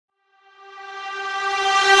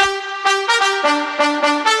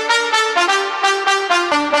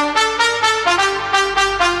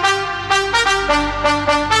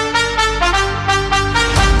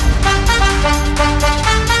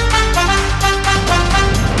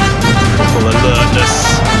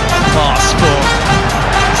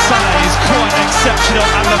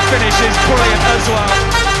finish is brilliant as well.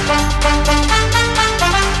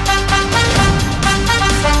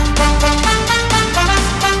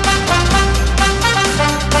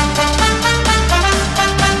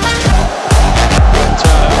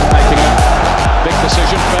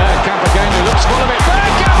 Decision, Bergkamp again, who looks full of it.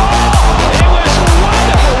 Bergkamp! Oh, it was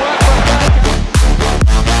wonderful work from Bergkamp.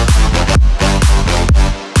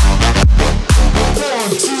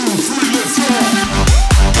 1, 2, 3, let's go!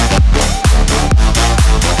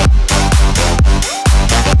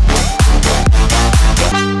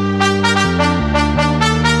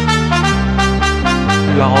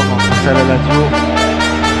 La Rome, face à la Lazio.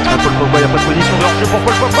 Paul Pogba, il n'y a pas de position de hors-jeu pour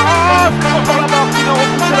Paul Pogba. Encore la marque qui a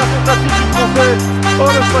repoussé la tentative du Français. Oh,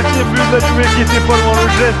 le 5e but de la Juve qui était pas loin, le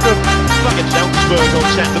geste. Against Augsburg on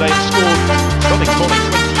Saturday and scored stunning volley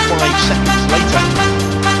 25 seconds later.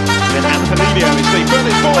 Then Antonio is the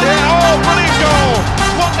furthest forward here. Oh, brilliant goal!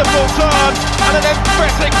 Wonderful turn and an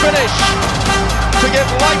emphatic finish to give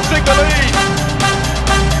Leipzig the lead.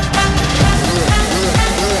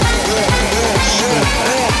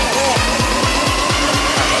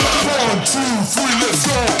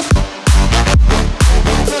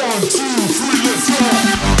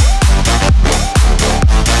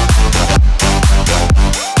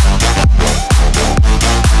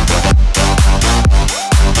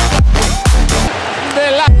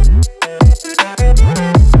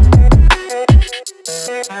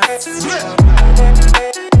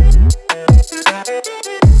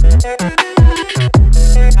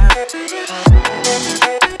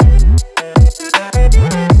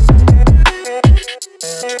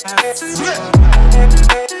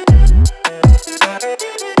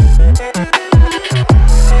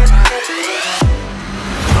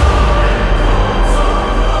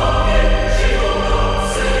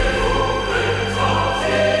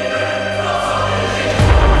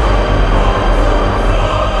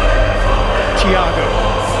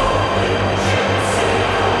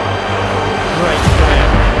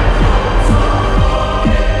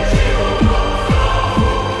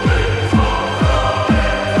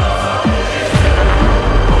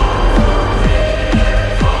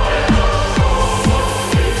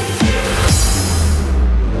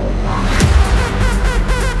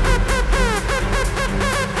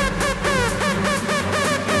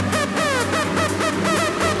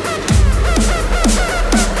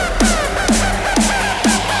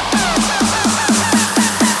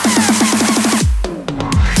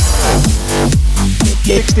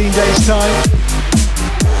 Days time.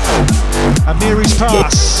 Amiri's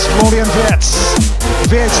pass, Florian Wirtz.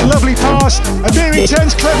 Wirtz, lovely pass. Amiri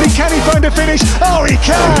turns cleverly. Can he find a finish? Oh, he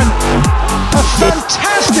can! A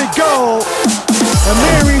fantastic goal.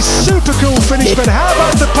 Amiri's super cool finish, but how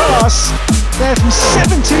about the pass? There from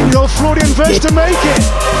 17-year-old Florian Wirtz to make it.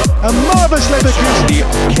 A marvellous Leverkusen.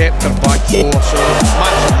 Kept them back four, so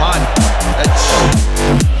man to man.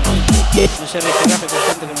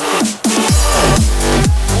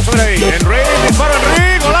 Henry, disparo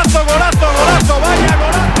Henry, golazo, golazo, golazo, vaya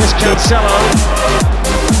golazo. It's Cancelo.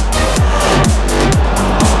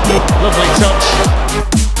 Lovely touch.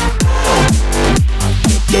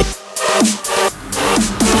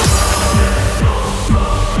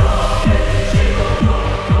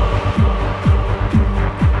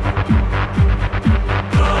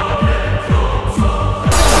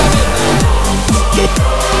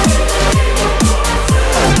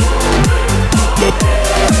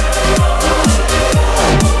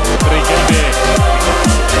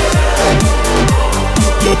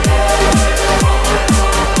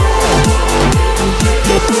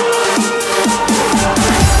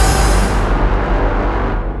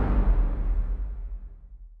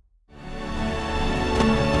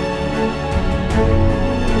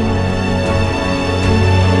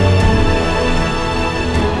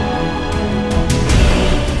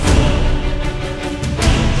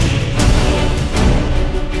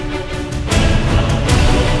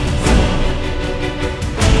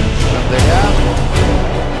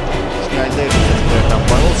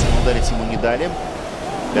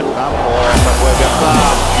 Bergkamp, esta fue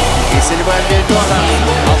Bergkamp y Silva en Vildosa.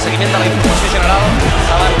 El seguiment de la informació general,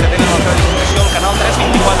 saben que tenen a la seva disposició el canal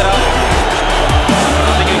 324.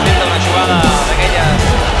 Ronaldinho intenta una jugada d'aquelles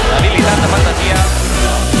d'habilitat de fantasia.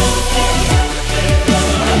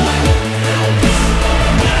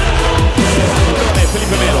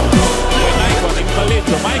 Felipe Melo, poi Maicon in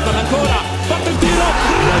palletto, Maicon ancora, parte il tiro,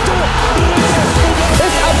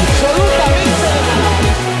 es absolutamente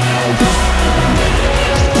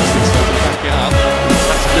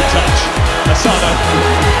That's a good touch. Asano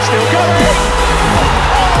still going.